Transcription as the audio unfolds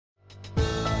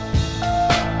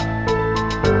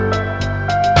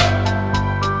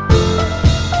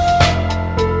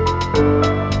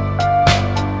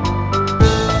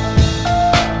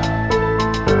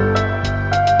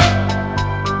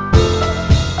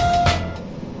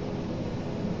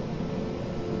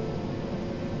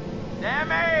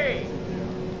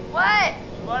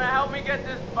get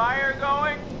this fire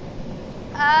going?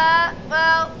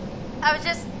 Well, I was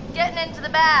just getting into the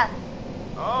bath.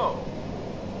 Oh.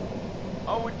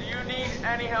 Oh, do you need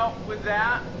any help with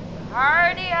that?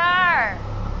 Hardy har.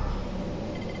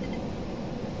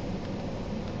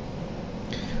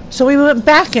 So we went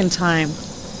back in time.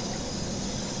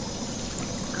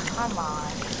 Come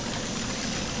on.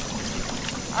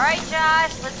 Alright,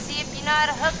 Josh, let's see if you know how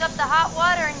to hook up the hot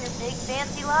water in your big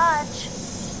fancy lodge.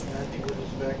 I think we're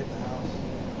just back at the house.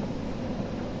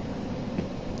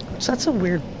 So that's a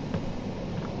weird...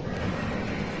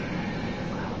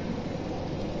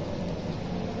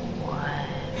 What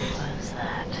was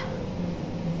that?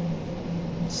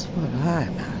 That's what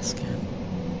I'm asking.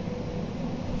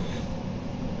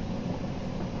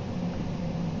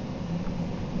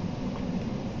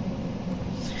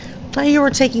 I thought you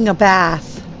were taking a bath.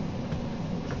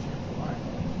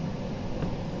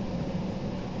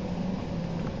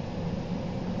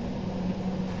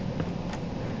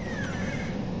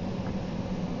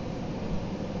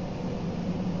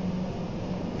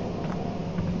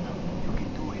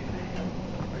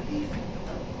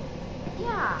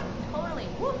 Yeah, totally.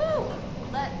 Woohoo!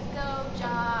 Let's go,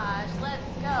 Josh. Let's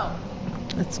go.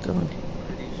 Let's go.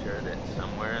 Pretty sure that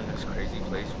somewhere in this crazy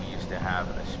place we used to have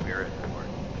a spirit board.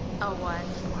 Oh, what?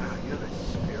 Wow, you have a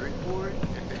spirit board?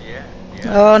 Yeah.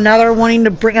 Oh, now they're wanting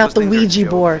to bring out the Ouija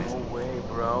board. No way,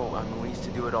 bro. I mean, we used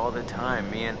to do it all the time,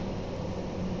 man.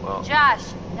 Well, Josh,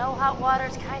 no hot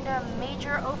water's kind of a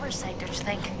major oversight, don't you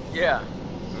think? yeah.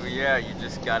 Well, yeah, you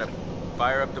just gotta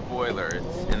fire up the boiler.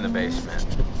 It's in the basement.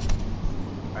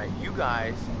 Alright, you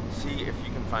guys see if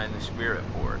you can find the spirit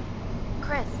board.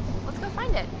 Chris, let's go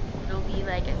find it. It'll be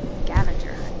like a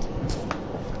scavenger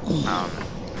hunt.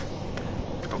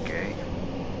 Okay.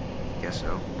 Guess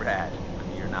so. Brad,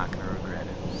 you're not gonna regret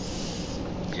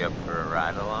it. You up for a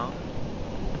ride along?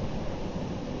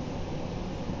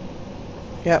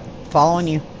 Yep, following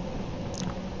you.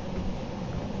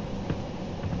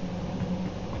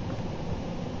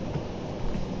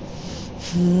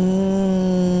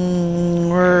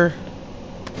 We're...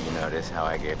 You notice how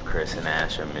I gave Chris and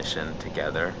Ash a mission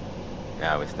together?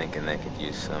 Yeah, I was thinking they could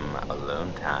use some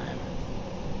alone time.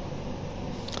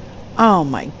 Oh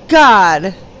my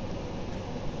god!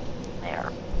 They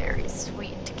are very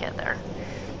sweet together.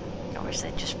 I wish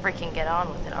they'd just freaking get on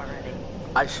with it already.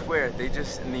 I swear, they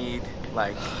just need,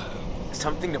 like,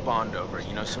 something to bond over,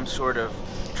 you know, some sort of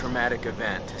traumatic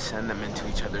event to send them into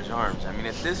each other's arms. I mean,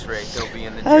 at this rate, they'll be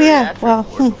in the geriatric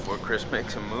ward before Chris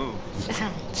makes a move.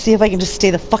 See if I can just stay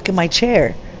the fuck in my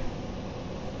chair.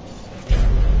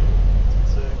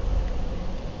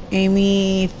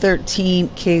 Amy, 13,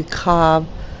 K. Cobb,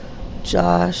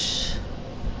 Josh,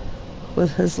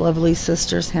 with his lovely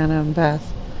sisters, Hannah and Beth.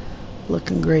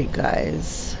 Looking great,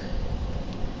 guys.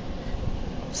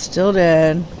 Still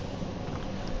dead.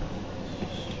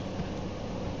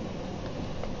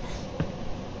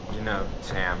 You know,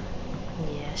 Sam.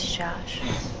 Yes, Josh.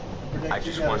 I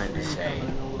just wanted to say...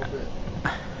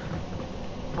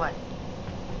 What?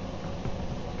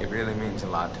 It really means a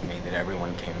lot to me that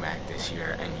everyone came back this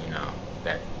year, and you know,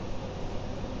 that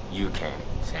you came,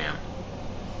 Sam.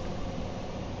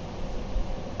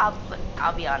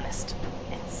 I'll be honest.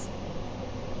 It's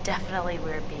definitely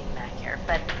weird being back here,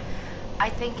 but I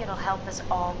think it'll help us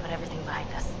all put everything behind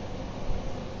us.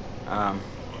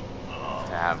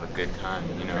 To have a good time,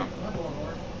 you know.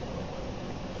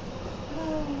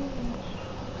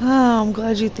 Oh, I'm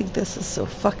glad you think this is so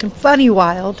fucking funny,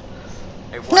 Wyld.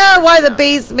 Hey, No, why the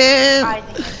basement? I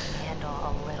think I can handle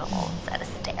a little set of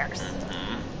stairs.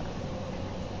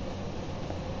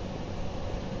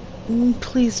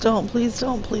 Please don't, please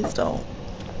don't, please don't.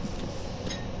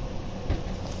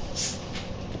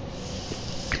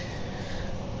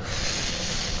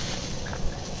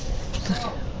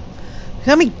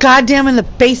 Let me goddamn in the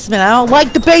basement. I don't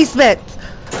like the basement.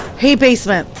 Hate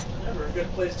basements. Never a good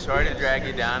place to Sorry to drag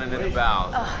you down into the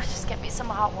bowels. Oh, just get me some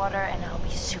hot water and I'll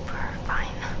be super fine.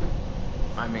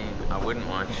 I mean, I wouldn't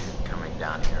want you coming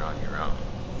down here on your own,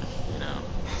 you know.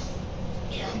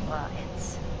 Well,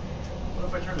 it's What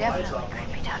if I turn the lights definitely off?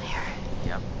 creepy down here.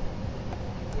 Yep.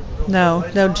 No,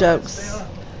 no jokes.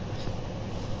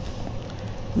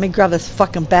 Let me grab this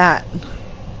fucking bat.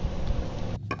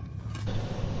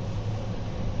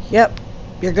 Yep,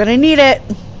 you're gonna need it.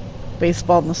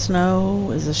 Baseball in the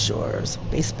snow is the shores.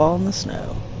 Baseball in the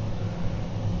snow.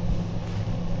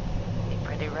 Be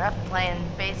pretty rough playing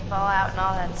baseball out in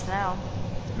all that snow.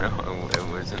 No, it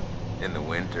wasn't in the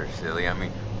winter, silly. I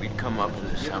mean, we'd come up in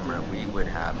the summer and we would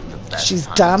have the best She's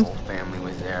time. dumb. The whole family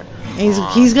was there.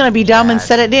 He's gonna be dumb and Dad,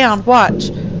 set it down.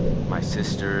 Watch. My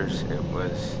sisters, it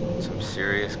was some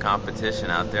serious serious competition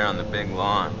out there on the big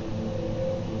lawn.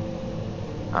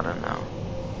 I don't know.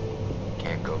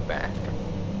 Can't go back.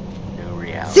 New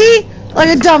reality. See? Like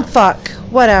a dumb fuck.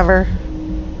 Whatever.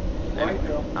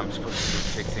 Anyway, I'm supposed to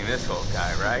be fixing this whole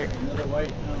guy, right? Another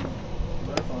white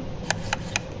marathon.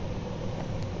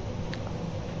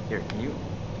 Here, can you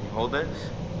hold this?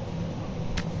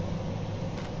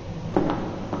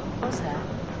 What was that?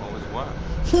 What was what?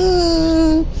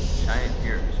 Hmm. Giant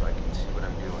here so I can see what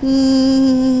I'm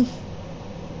doing.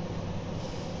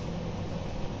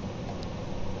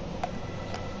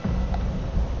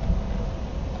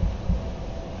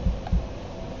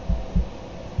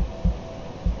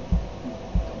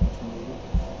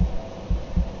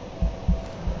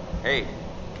 Hey,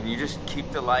 can you just keep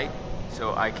the light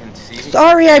so I can see?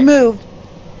 Sorry, I moved.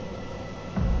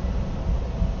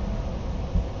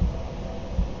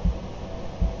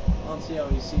 I don't see how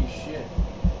he sees shit.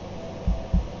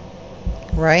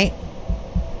 Right?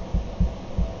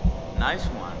 Nice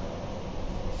one.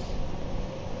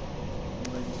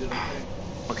 Like you did okay.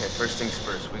 Okay, first things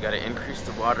first. We gotta increase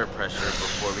the water pressure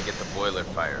before we get the boiler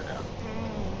fired up.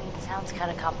 Sounds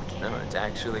kind of complicated. No, it's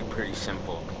actually pretty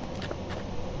simple.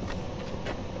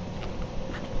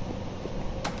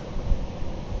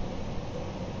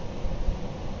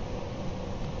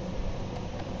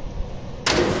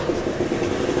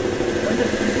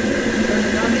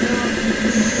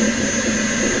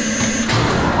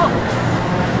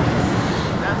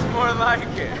 That's more like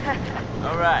it.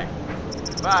 All right.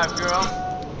 5, girl.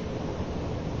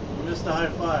 You missed a high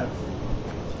five.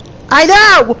 I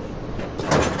know!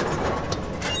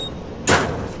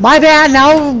 My bad,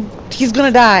 now he's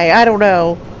gonna die. I don't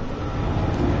know.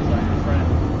 It's like your friend.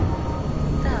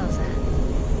 What the hell is that?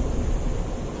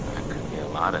 That could be a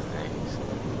lot of things.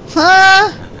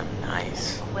 Huh? I'm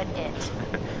nice. Quit it.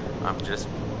 I'm just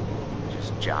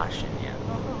joshing you.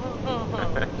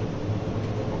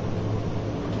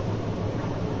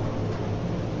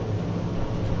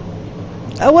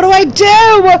 What do I do?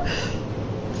 Oh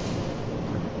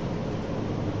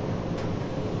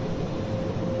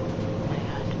my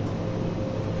god.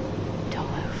 Don't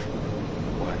move.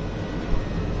 What?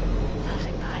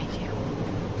 Nothing behind you.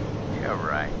 Yeah,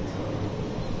 right.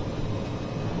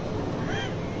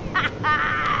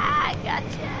 I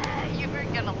gotcha. You were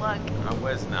gonna look. I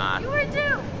was not. You were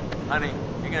too. Honey,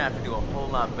 you're gonna have to do a whole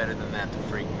lot better than that to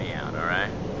freak me out,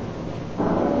 alright?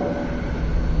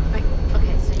 Wait,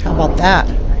 okay, so you're How about that?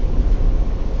 right?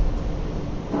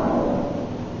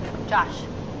 Josh,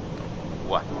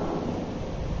 What?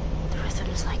 the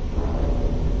rhythm's like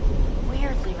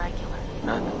weirdly regular.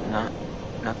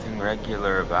 Nothing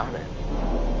regular about it.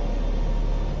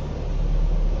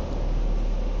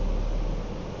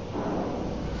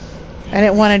 I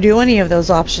didn't want to do any of those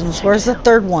options. Where's the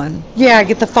third one? Yeah,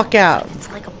 get the fuck out. It's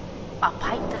like a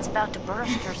pipe that's about to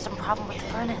burst or some problem with the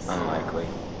furnace. Unlikely.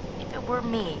 If it were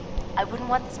me, I wouldn't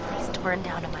want this place to burn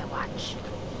down on my watch.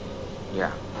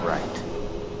 Yeah, right.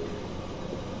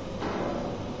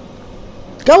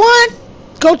 Go on!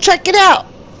 Go check it out!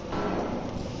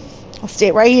 I'll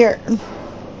stay right here.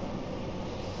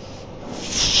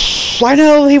 I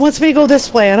know, he wants me to go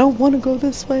this way. I don't want to go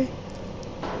this way.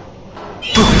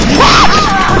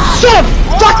 Shut up!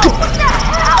 Fuck! What the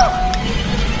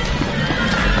hell?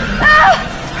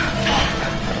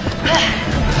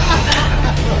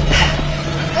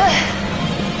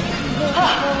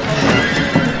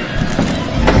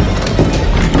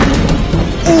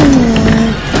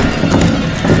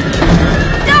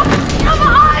 No! Come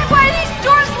on! Why are these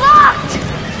doors locked?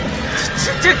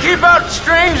 To keep out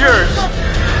strangers!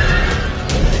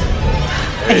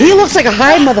 He looks like a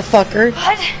high motherfucker.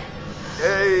 What?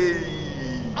 Hey!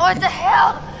 What the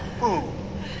hell? Boom.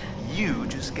 You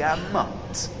just got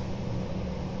mumped.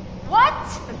 What?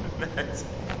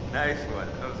 Nice one.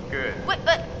 That was good. Wait,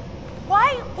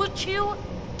 why would you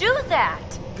do that?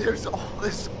 There's all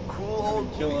this cool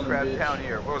old Killing movie a crap bitch. down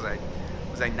here. What was I?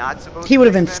 Was I not supposed He to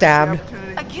would have take been advantage of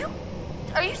stabbed. the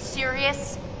opportunity? Are you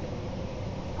serious?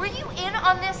 Were you in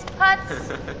on this,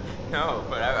 Putz? No,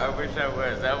 but I wish I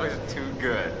was. That was too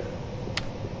good.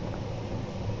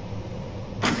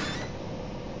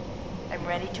 I'm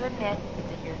ready to admit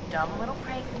that your dumb little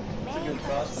prank may good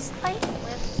have costume. slightly.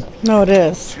 No, it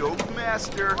is. Joke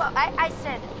master. Well, I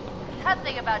said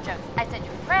nothing about jokes. I said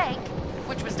your prank,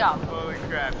 which was dumb. Holy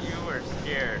crap, you were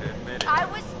scared, admit it. I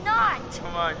was not.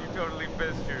 Come on, you totally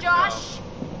pissed yourself. Josh.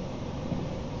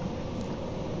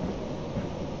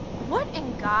 What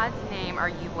in God's name are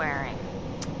you wearing?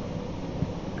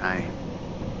 I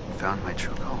found my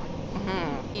true calling.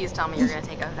 Please tell me you're gonna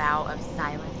take a vow of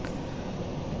silence.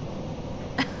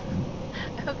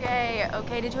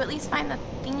 Okay, did you at least find the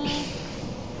thingy?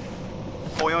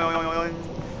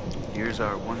 Here's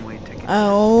our one-way ticket.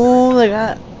 Oh, they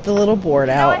got the little board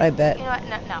out, I bet. You know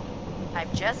what? No.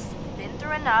 I've just been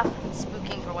through enough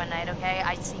spooking for one night, okay?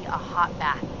 I see a hot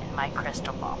bath in my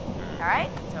crystal ball. Alright?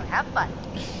 So have fun.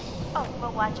 Oh,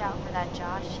 but watch out for that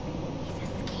Josh. He's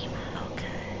a schemer.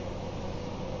 Okay.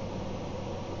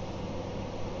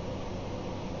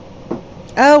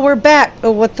 Oh, we're back.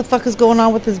 Oh, what the fuck is going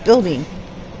on with this building?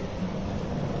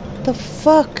 The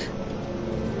fuck?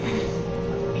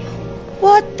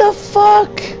 What the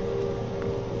fuck?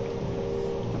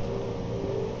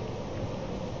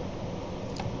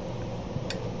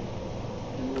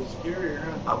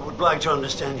 I would like to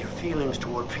understand your feelings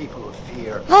toward people of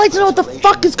fear. I'd like to know what the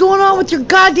fuck is going on with your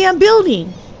goddamn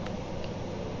building.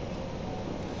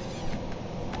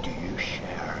 Do you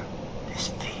share this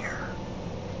fear?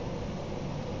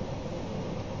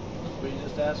 We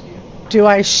just asked you. Do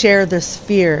I share this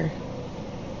fear?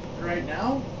 Right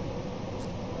now?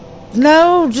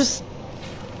 No, just...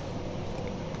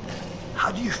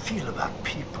 How do you feel about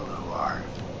people who are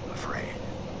afraid?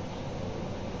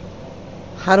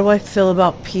 How do I feel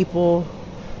about people?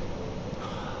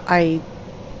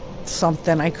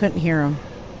 Something. I couldn't hear him.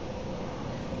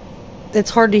 It's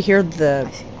hard to hear the...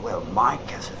 I see. Well, Mike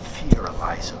has a fear of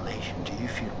isolation. Do you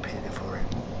feel pity for him?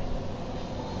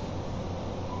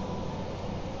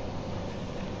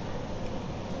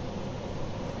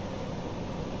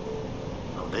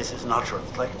 No, this is not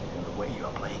reflected in the way you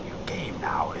are playing your game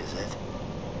now, is it?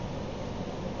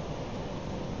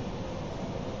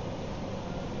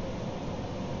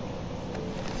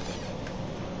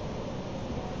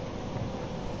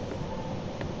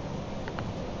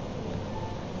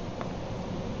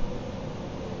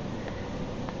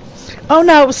 Oh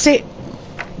no, see...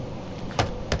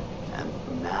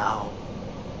 And now,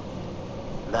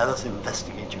 let us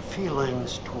investigate your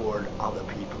feelings toward other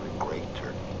people in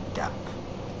greater depth.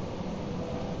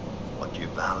 What you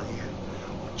value,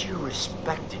 what you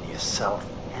respect in yourself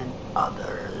and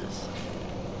others.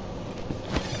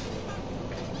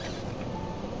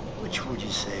 Which would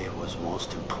you say was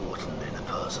most important in a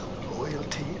person,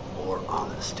 loyalty or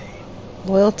honesty?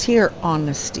 Loyalty or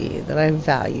honesty that I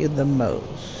value the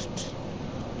most?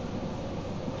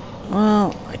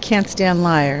 Well, I can't stand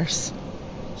liars.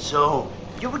 So,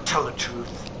 you would tell the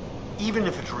truth, even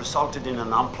if it resulted in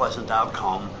an unpleasant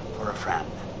outcome for a friend.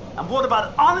 And what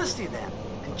about honesty then?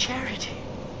 And charity?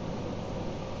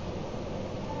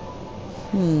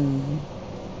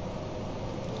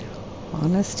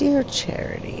 Honesty or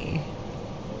charity?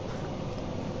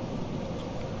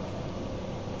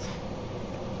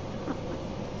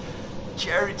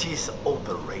 Charity is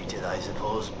overrated, I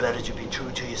suppose. Better to be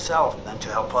true to yourself than to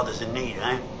help others in need,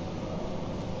 eh?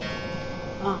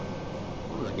 Huh.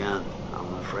 Once again,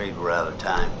 I'm afraid we're out of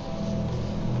time.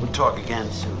 We'll talk again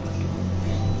soon.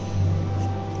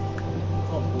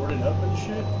 All boarded up and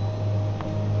shit?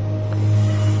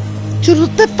 Dude,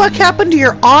 what the fuck happened to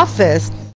your office?